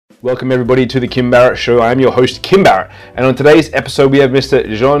Welcome everybody to the Kim Barrett Show. I am your host, Kim Barrett, and on today's episode we have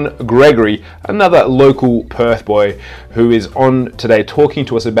Mr. Jon Gregory, another local Perth boy who is on today talking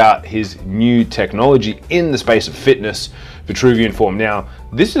to us about his new technology in the space of fitness, Vitruvian Form. Now,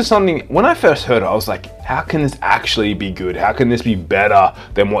 this is something, when I first heard it, I was like, how can this actually be good? How can this be better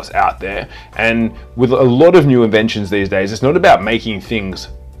than what's out there? And with a lot of new inventions these days, it's not about making things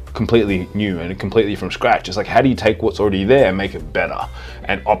completely new and completely from scratch. It's like, how do you take what's already there and make it better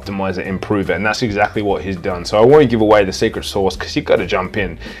and optimize it, improve it? And that's exactly what he's done. So I won't give away the secret sauce because you've got to jump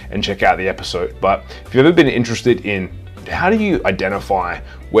in and check out the episode. But if you've ever been interested in how do you identify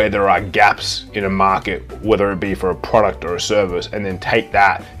where there are gaps in a market, whether it be for a product or a service, and then take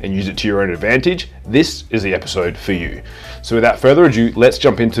that and use it to your own advantage, this is the episode for you. So without further ado, let's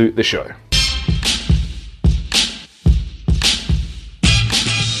jump into the show.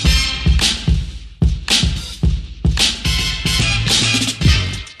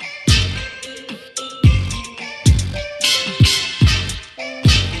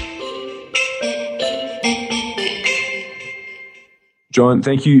 Jon,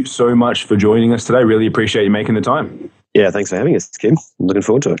 thank you so much for joining us today. Really appreciate you making the time. Yeah, thanks for having us, Kim. I'm looking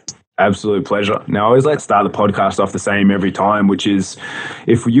forward to it. Absolute pleasure. Now, I always like to start the podcast off the same every time, which is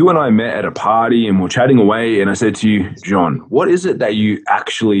if you and I met at a party and we're chatting away and I said to you, Jon, what is it that you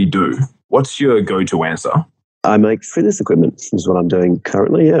actually do? What's your go-to answer? I make fitness equipment is what I'm doing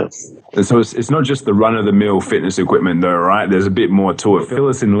currently, yeah. And so it's not just the run-of-the-mill fitness equipment though, right? There's a bit more to it. Fill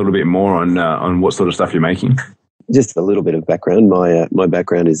us in a little bit more on what sort of stuff you're making. Just a little bit of background. My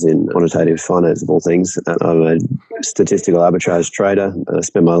background is in quantitative finance of all things. I'm a statistical arbitrage trader. I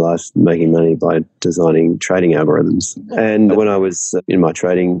spent my life making money by designing trading algorithms. And when I was in my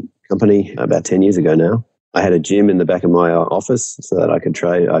trading company about 10 years ago now, I had a gym in the back of my office so that I could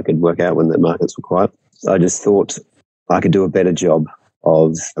trade. I could work out when the markets were quiet. I just thought I could do a better job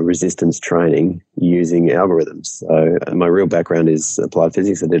of resistance training using algorithms. So my real background is applied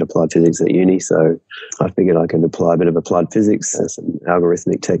physics. I did applied physics at uni, so I figured I could apply a bit of applied physics, some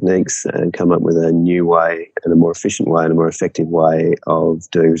algorithmic techniques, and come up with a new way and a more efficient way and a more effective way of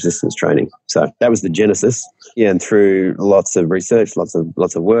doing resistance training. So that was the genesis. Yeah, and through lots of research, lots of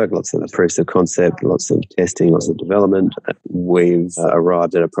work, lots of proofs of concept, lots of testing, lots of development, we've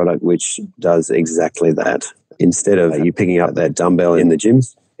arrived at a product which does exactly that. Instead of you picking up that dumbbell in the gym,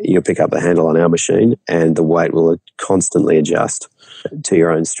 you'll pick up the handle on our machine and the weight will constantly adjust to your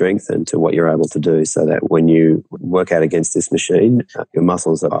own strength and to what you're able to do, so that when you work out against this machine, your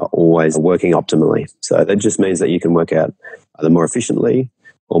muscles are always working optimally. So that just means that you can work out either more efficiently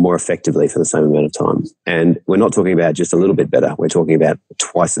or more effectively for the same amount of time. And we're not talking about just a little bit better. We're talking about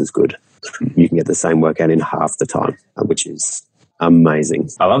twice as good. You can get the same workout in half the time, which is amazing.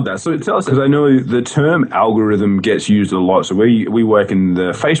 I love that. So tell us, because I know the term algorithm gets used a lot. So we work in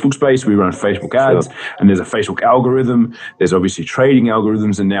the Facebook space, we run Facebook ads, sure. And there's a Facebook algorithm. There's obviously trading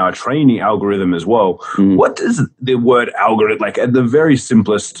algorithms and now a training algorithm as well. What does the word algorithm, like at the very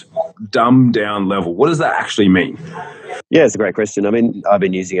simplest, dumbed down level, what does that actually mean? Yeah, it's a great question. I mean, I've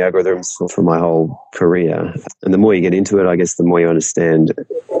been using algorithms for my whole career. And the more you get into it, I guess the more you understand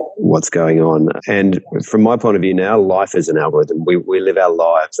what's going on. And from my point of view now, life is an algorithm. We live our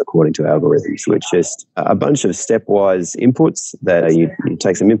lives according to algorithms, which is a bunch of stepwise inputs that you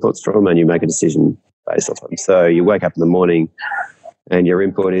take some inputs from and you make a decision based off them. So you wake up in the morning and your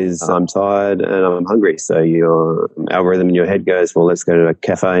input is, I'm tired and I'm hungry. So your algorithm in your head goes, well, let's go to a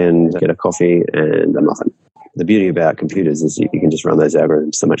cafe and get a coffee and a muffin. The beauty about computers is you can just run those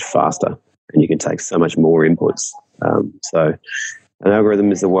algorithms so much faster and you can take so much more inputs. So an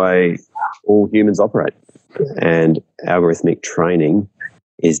algorithm is the way all humans operate. And algorithmic training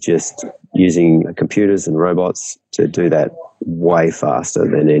is just using computers and robots to do that way faster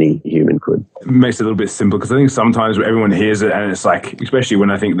than any human could. It makes it a little bit simple because I think sometimes everyone hears it and it's like, especially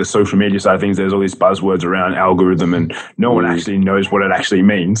when I think the social media side of things, there's all these buzzwords around algorithm and no one actually knows what it actually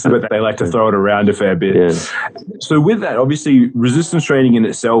means, but they like to throw it around a fair bit. Yeah. So with that, obviously resistance training in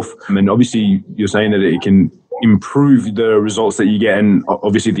itself, and obviously you're saying that it can improve the results that you get and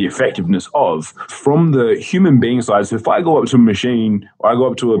obviously the effectiveness of from the human being side. So if I go up to a machine or I go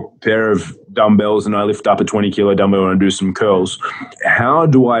up to a pair of dumbbells and I lift up a 20 kilo dumbbell and I do some curls, how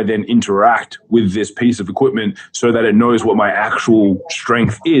do I then interact with this piece of equipment so that it knows what my actual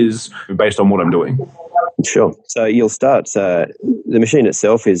strength is based on what I'm doing? Sure. So you'll start, the machine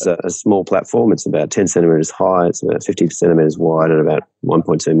itself is a small platform. It's about 10 centimeters high. It's about 50 centimeters wide and about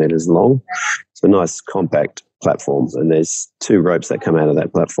 1.2 meters long. It's a nice compact platform. And there's two ropes that come out of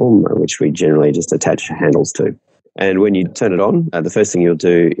that platform, which we generally just attach handles to. And when you turn it on, the first thing you'll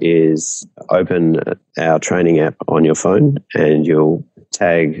do is open our training app on your phone, and you'll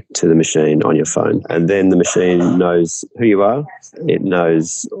tag to the machine on your phone. And then the machine knows who you are. It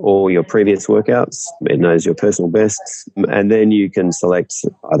knows all your previous workouts. It knows your personal bests. And then you can select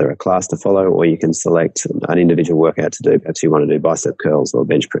either a class to follow, or you can select an individual workout to do. Perhaps you want to do bicep curls or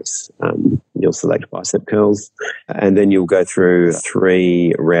bench press. You'll select bicep curls. And then you'll go through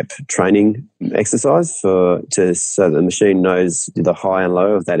 3-rep training exercise so the machine knows the high and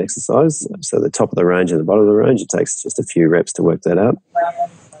low of that exercise. So the top of the range and the bottom of the range, it takes just a few reps to work that out.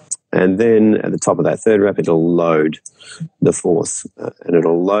 And then at the top of that 3rd rep, it'll load the force. And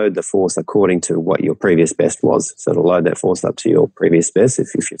it'll load the force according to what your previous best was. So it'll load that force up to your previous best.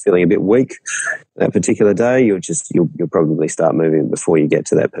 If you're feeling a bit weak that particular day, you'll probably start moving before you get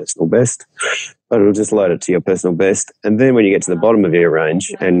to that personal best. But it'll just load it to your personal best. And then when you get to the bottom of your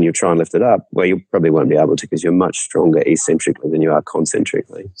range and you try and lift it up, well, you probably won't be able to, because you're much stronger eccentrically than you are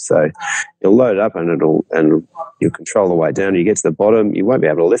concentrically. So you'll load it up and you'll control the weight down. You get to the bottom, you won't be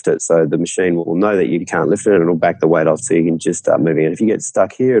able to lift it. So the machine will know that you can't lift it, and it'll back the weight off so you can just start moving it. If you get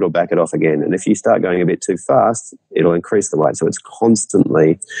stuck here, it'll back it off again. And if you start going a bit too fast, it'll increase the weight. So it's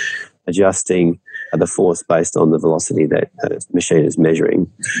constantly adjusting the force based on the velocity that the machine is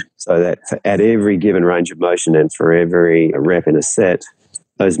measuring. So that at every given range of motion and for every rep in a set,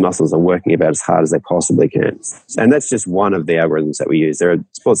 those muscles are working about as hard as they possibly can. And that's just one of the algorithms that we use. There are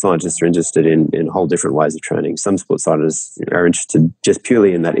sports scientists who are interested in whole different ways of training. Some sports scientists are interested just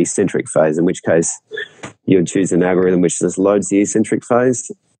purely in that eccentric phase, in which case you would choose an algorithm which just loads the eccentric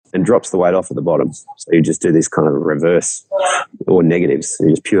phase and drops the weight off at the bottom. So you just do this kind of reverse, or negatives,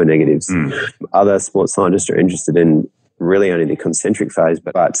 just pure negatives. Other sports scientists are interested in really only the concentric phase,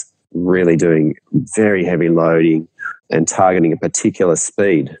 but really doing very heavy loading and targeting a particular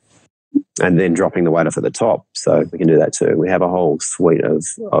speed and then dropping the weight off at the top. So we can do that too. We have a whole suite of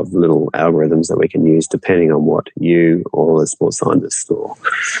little algorithms that we can use depending on what you or the sports scientist or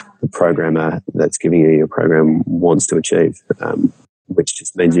the programmer that's giving you your program wants to achieve. Which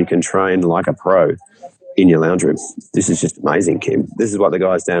just means you can train like a pro in your lounge room. This is just amazing, Kim. This is what the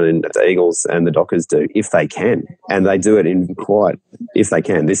guys down in the Eagles and the Dockers do, if they can. And they do it if they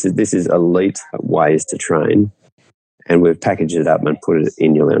can. This is elite ways to train. And we've packaged it up and put it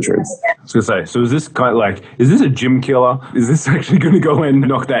in your lounge room. I was going to say, so is this kind of like, is this a gym killer? Is this actually going to go and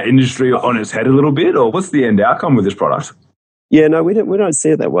knock that industry on its head a little bit? Or what's the end outcome with this product? Yeah, no, we don't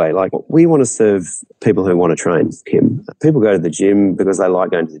see it that way. Like, we want to serve people who want to train, Kim. People go to the gym because they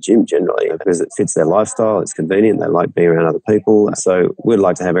like going to the gym generally, because it fits their lifestyle, it's convenient, they like being around other people. So we'd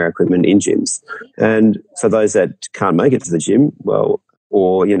like to have our equipment in gyms. And for those that can't make it to the gym, well,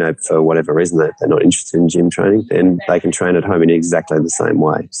 or, for whatever reason they're not interested in gym training, then they can train at home in exactly the same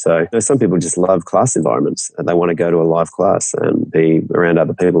way. So some people just love class environments and they want to go to a live class and be around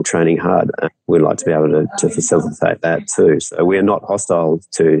other people training hard. And we'd like to be able to facilitate that too. So we are not hostile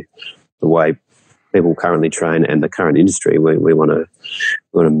to the way people currently train and the current industry. We want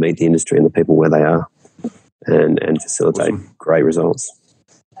to meet the industry and the people where they are and facilitate great results.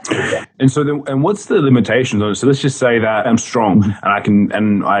 And so, and what's the limitations on it? So let's just say that I'm strong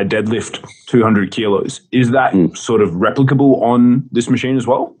and I deadlift 200 kilos. Is that sort of replicable on this machine as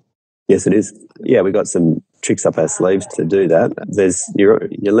well? Yes, it is. Yeah, we've got some tricks up our sleeves to do that.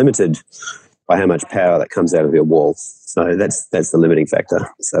 You're limited by how much power that comes out of your wall. So that's the limiting factor.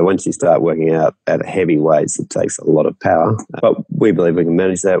 So once you start working out at heavy weights, it takes a lot of power. But we believe we can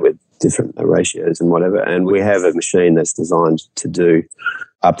manage that with different ratios and whatever. And we have a machine that's designed to do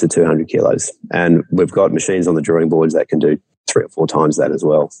up to 200 kilos. And we've got machines on the drawing boards that can do 3 or 4 times that as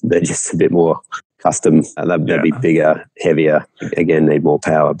well. They're just a bit more custom. They'll be bigger, heavier, again, need more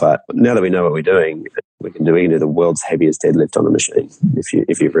power. But now that we know what we're doing, we can do the world's heaviest deadlift on the machine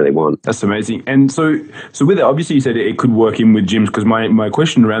if you really want. That's amazing. And so with it, obviously you said it could work in with gyms, because my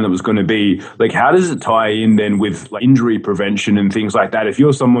question around that was going to be, like, how does it tie in then with like injury prevention and things like that? If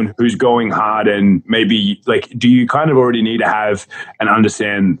you're someone who's going hard and maybe do you kind of already need to have and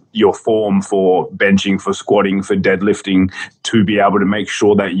understand your form for benching, for squatting, for deadlifting to be able to make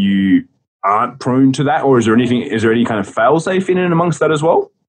sure that you aren't prone to that? Or is there any kind of fail safe in and amongst that as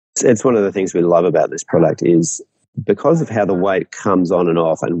well? It's one of the things we love about this product is because of how the weight comes on and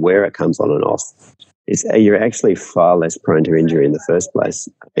off and where it comes on and off, you're actually far less prone to injury in the first place.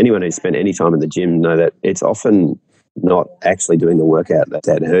 Anyone who's spent any time in the gym know that it's often not actually doing the workout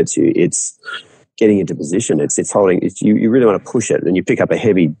that hurts you. It's getting into position. It's holding. You really want to push it, and you pick up a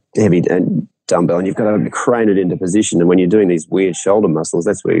heavy dumbbell and you've got to crane it into position. And when you're doing these weird shoulder muscles,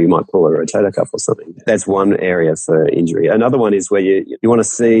 that's where you might pull a rotator cuff or something. That's one area for injury. Another one is where you want to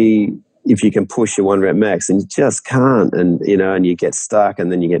see if you can push your 1 rep max, and you just can't, and and you get stuck,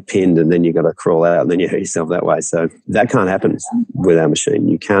 and then you get pinned, and then you got to crawl out, and then you hurt yourself that way. So that can't happen with our machine.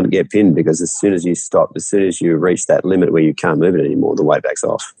 You can't get pinned, because as soon as you stop, as soon as you reach that limit where you can't move it anymore, the weight backs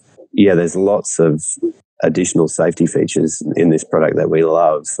off. Yeah, there's lots of additional safety features in this product that we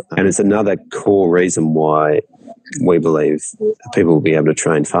love, and it's another core reason why we believe people will be able to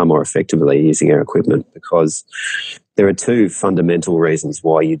train far more effectively using our equipment, because there are 2 fundamental reasons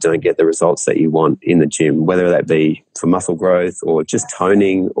why you don't get the results that you want in the gym, whether that be for muscle growth or just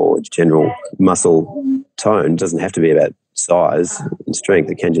toning or general muscle tone. It doesn't have to be about size and strength.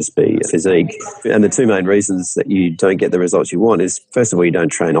 It can just be physique. And the 2 main reasons that you don't get the results you want is, first of all, you don't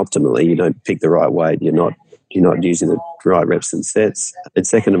train optimally. You don't pick the right weight. You're not using the right reps and sets. And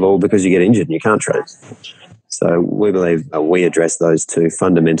second of all, because you get injured and you can't train. So we believe we address those 2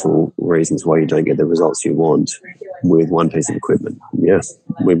 fundamental reasons why you don't get the results you want with one piece of equipment. Yes,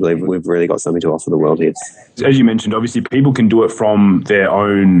 we believe we've really got something to offer the world here. As you mentioned, obviously people can do it from their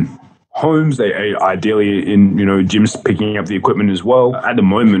own homes. They ideally in gyms picking up the equipment as well. At the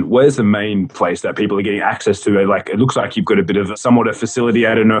moment, where's the main place that people are getting access to? Like, it looks like you've got a bit of somewhat a facility.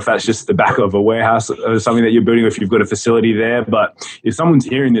 I don't know if that's just the back of a warehouse or something that you're building, or if you've got a facility there. But if someone's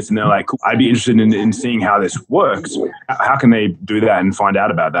hearing this and they're like, cool, I'd be interested in seeing how this works, how can they do that and find out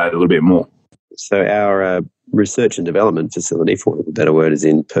about that a little bit more? So our research and development facility, for want of a better word, is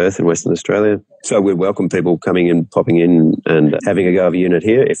in Perth in Western Australia. So we welcome people coming in, popping in and having a go of a unit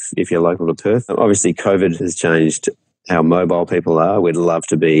here if you're local to Perth. Obviously, COVID has changed how mobile people are. We'd love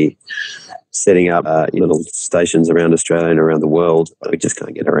to be setting up little stations around Australia and around the world. We just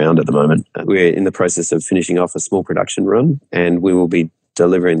can't get around at the moment. We're in the process of finishing off a small production run, and we will be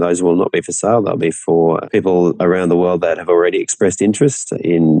delivering. Those will not be for sale. They'll be for people around the world that have already expressed interest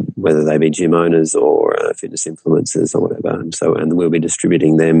in, whether they be gym owners or fitness influencers or whatever. And we'll be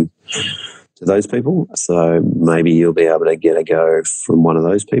distributing them to those people. So maybe you'll be able to get a go from one of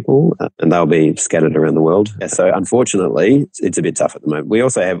those people, and they'll be scattered around the world. So unfortunately, it's a bit tough at the moment. We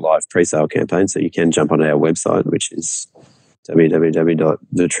also have live pre-sale campaigns, so you can jump on our website, which is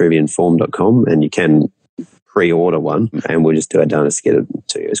www.vitruvianform.com, and you can pre-order one, and we'll just do our darnest to get it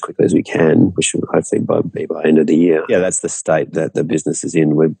to you as quickly as we can, which should hopefully be by end of the year. Yeah, that's the state that the business is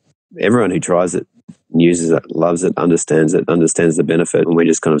in. Everyone who tries it, uses it, loves it, understands the benefit, and we're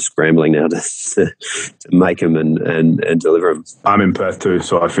just kind of scrambling now to make them and deliver them. I'm in Perth too,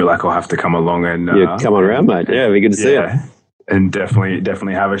 so I feel like I'll have to come along and come on around, mate. Yeah, it'd be good to see you. And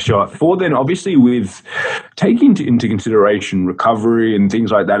definitely have a shot. For then, obviously, with taking into consideration recovery and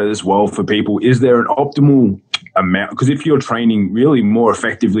things like that as well for people, is there an optimal amount? Because if you're training really more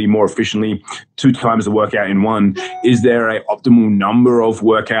effectively, more efficiently, 2 times the workout in one, is there an optimal number of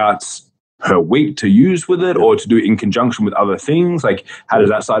workouts per week to use with it, or to do it in conjunction with other things? Like, how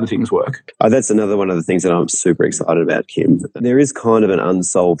does that side of things work? That's another one of the things that I'm super excited about, Kim. There is kind of an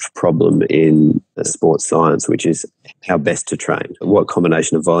unsolved problem in sports science, which is how best to train. What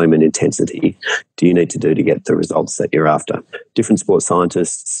combination of volume and intensity do you need to do to get the results that you're after? Different sports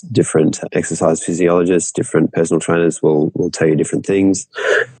scientists, different exercise physiologists, different personal trainers will tell you different things.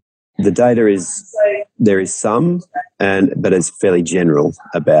 The data there is some, but it's fairly general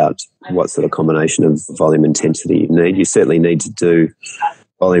about what sort of combination of volume and intensity you need. You certainly need to do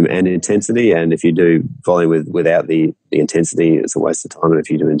volume and intensity, and if you do volume without the intensity, it's a waste of time, and if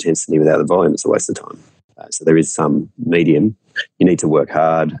you do intensity without the volume, it's a waste of time. So there is some medium. You need to work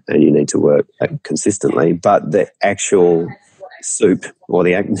hard and you need to work consistently, but the actual soup, or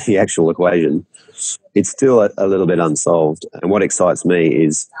the actual equation, it's still a little bit unsolved. And what excites me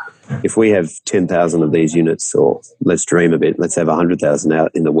is, if we have 10,000 of these units, or let's dream a bit, let's have 100,000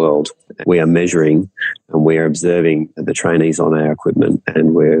 out in the world, we are measuring and we are observing the trainees on our equipment,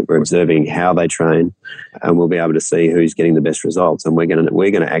 and we're observing how they train, and we'll be able to see who's getting the best results. And we're going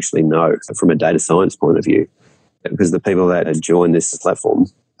to actually know from a data science point of view, because the people that join this platform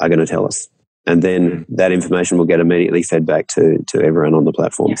are going to tell us. And then that information will get immediately fed back to everyone on the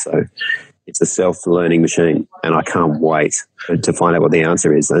platform. So it's a self-learning machine, and I can't wait to find out what the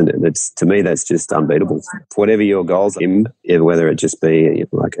answer is. And to me, that's just unbeatable. Whatever your goals are, whether it just be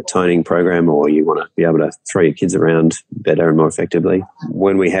like a toning program, or you want to be able to throw your kids around better and more effectively,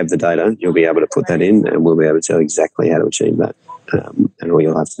 when we have the data, you'll be able to put that in, and we'll be able to tell you exactly how to achieve that. And all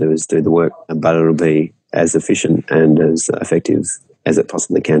you'll have to do is do the work, but it'll be as efficient and as effective as it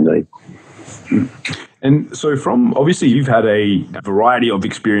possibly can be. And so from, obviously you've had a variety of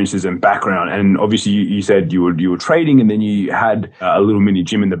experiences and background, and obviously you said you were trading and then you had a little mini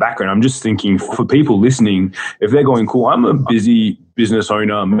gym in the background. I'm just thinking for people listening, if they're going, cool, I'm a busy business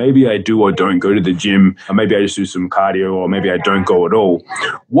owner, maybe I do or don't go to the gym, or maybe I just do some cardio, or maybe I don't go at all.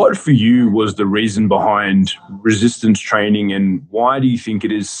 What for you was the reason behind resistance training, and why do you think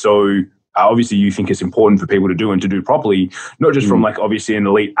it is so obviously you think it's important for people to do and to do properly, not just from like obviously an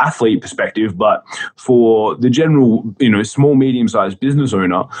elite athlete perspective, but for the general, small, medium-sized business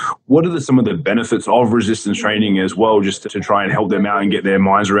owner, what are some of the benefits of resistance training as well, just to try and help them out and get their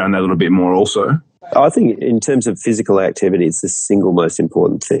minds around that a little bit more also? I think in terms of physical activity, it's the single most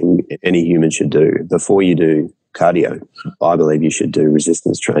important thing any human should do. Before you do cardio, I believe you should do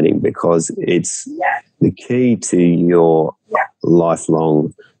resistance training, because it's the key to your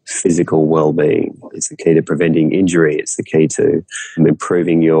lifelong physical well-being. It's the key to preventing injury. It's the key to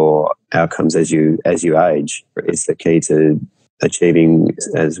improving your outcomes as you age. It's the key to achieving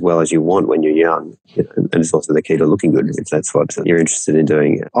as well as you want when you're young. And it's also the key to looking good, if that's what you're interested in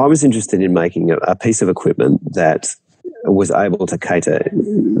doing. I was interested in making a piece of equipment that was able to cater.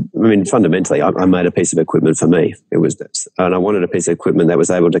 Fundamentally, I made a piece of equipment for me. And I wanted a piece of equipment that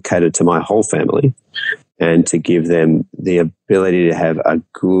was able to cater to my whole family and to give them the ability to have a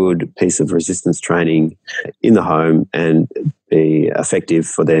good piece of resistance training in the home and be effective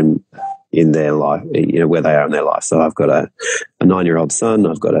for them in their life, where they are in their life. So I've got a 9-year-old son,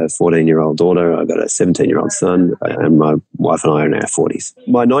 I've got a 14-year-old daughter, I've got a 17-year-old son, and my wife and I are in our 40s.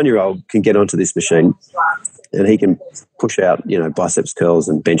 My 9-year-old can get onto this machine and he can push out, biceps curls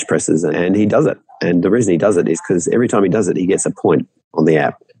and bench presses, and he does it. And the reason he does it is because every time he does it, he gets a point on the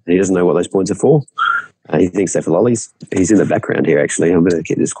app, and he doesn't know what those points are for. He thinks they're for lollies. He's in the background here, actually. I'm going to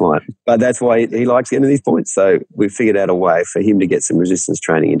keep this quiet. But that's why he likes getting these points. So we've figured out a way for him to get some resistance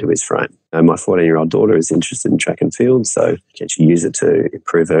training into his frame. And my 14-year-old daughter is interested in track and field, so can she use it to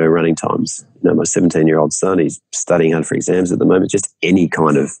improve her running times? My 17-year-old son, he's studying hard for exams at the moment. Just any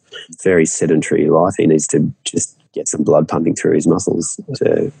kind of very sedentary life. He needs to just get some blood pumping through his muscles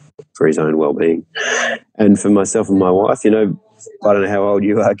for his own well-being. And for myself and my wife, I don't know how old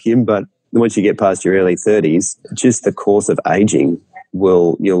you are, Kim, but once you get past your early 30s, just the course of aging,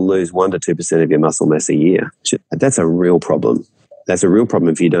 you'll lose 1% to 2% of your muscle mass a year. That's a real problem. That's a real problem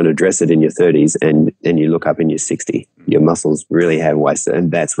if you don't address it in your 30s and then you look up in your 60. Your muscles really have wasted,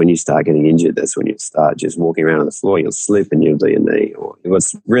 and that's when you start getting injured. That's when you start just walking around on the floor. You'll slip and you'll do your knee.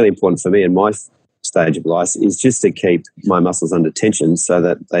 What's really important for me in my stage of life is just to keep my muscles under tension so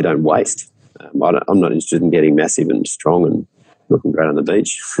that they don't waste. I'm not interested in getting massive and strong and looking great on the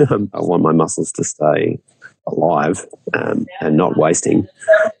beach. I want my muscles to stay alive and not wasting,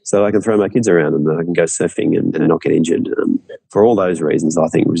 so I can throw my kids around and I can go surfing and not get injured. For all those reasons, I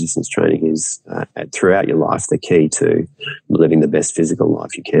think resistance training is, throughout your life, the key to living the best physical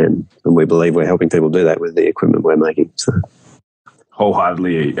life you can. And we believe we're helping people do that with the equipment we're making. So,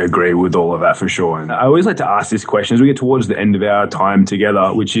 wholeheartedly agree with all of that for sure. And I always like to ask this question as we get towards the end of our time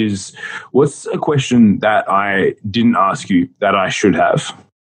together, which is, what's a question that I didn't ask you that I should have?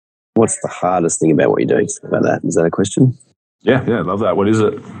 What's the hardest thing about what you're doing? About that? Is that a question? Yeah, I love that. What is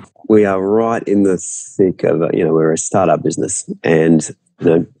it? We are right in the thick of we're a startup business, and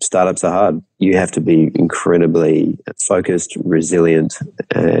startups are hard. You have to be incredibly focused, resilient,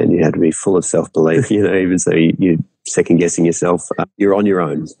 and you have to be full of self-belief. Even so, you're second-guessing yourself. You're on your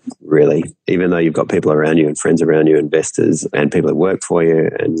own, really. Even though you've got people around you and friends around you, investors and people that work for you,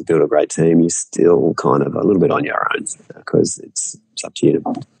 and you build a great team, you're still kind of a little bit on your own because it's up to you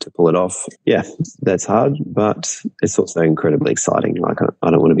to pull it off. Yeah, that's hard, but it's also incredibly exciting. Like,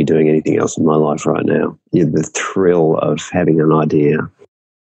 I don't want to be doing anything else in my life right now. The thrill of having an idea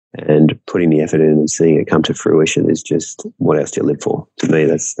and putting the effort in and seeing it come to fruition is just what else do you live for? To me,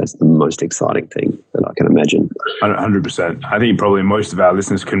 that's the most exciting thing that I can imagine. 100%. I think probably most of our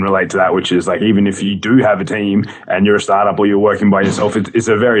listeners can relate to that, which is like, even if you do have a team and you're a startup or you're working by yourself, it's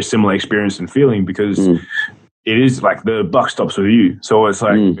a very similar experience and feeling, because it is like the buck stops with you. So it's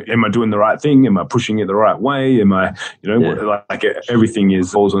like, am I doing the right thing? Am I pushing it the right way? Am I, like everything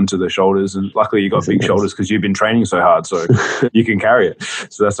falls onto the shoulders. And luckily you got big shoulders because you've been training so hard, so you can carry it.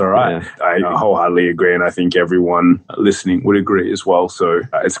 So that's all right. Yeah. I wholeheartedly agree. And I think everyone listening would agree as well. So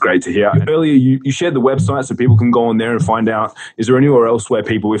it's great to hear. Earlier you shared the website so people can go on there and find out, is there anywhere else where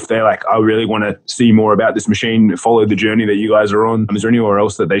people, if they're like, I really want to see more about this machine, follow the journey that you guys are on, is there anywhere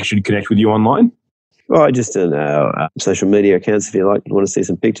else that they should connect with you online? Well, just in our social media accounts if you want to see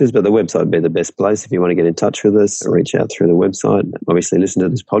some pictures, but the website would be the best place if you want to get in touch with us. Reach out through the website. Obviously, listen to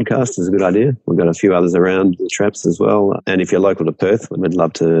this podcast is a good idea. We've got a few others around the traps as well. And if you're local to Perth, we'd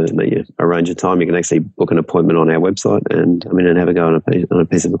love to meet you. Arrange a time. You can actually book an appointment on our website and come in and have a go on a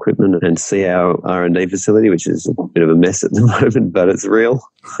piece of equipment and see our R&D facility, which is a bit of a mess at the moment, but it's real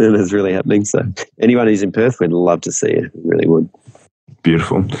and it's really happening. So anyone who's in Perth, we'd love to see you. We really would.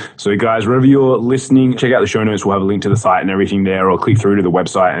 Beautiful. So guys, wherever you're listening, check out the show notes. We'll have a link to the site and everything there, or click through to the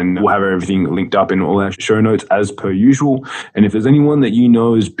website and we'll have everything linked up in all our show notes as per usual. And if there's anyone that you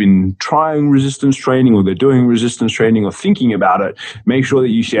know has been trying resistance training, or they're doing resistance training or thinking about it, make sure that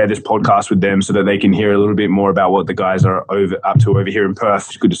you share this podcast with them so that they can hear a little bit more about what the guys are up to over here in Perth.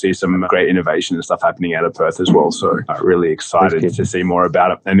 It's good to see some great innovation and stuff happening out of Perth as well. So really excited to see more about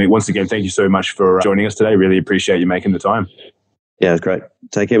it. And once again, thank you so much for joining us today. Really appreciate you making the time. Yeah, it's great.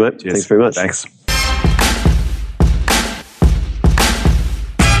 Take care, mate. Cheers. Thanks very much. Thanks.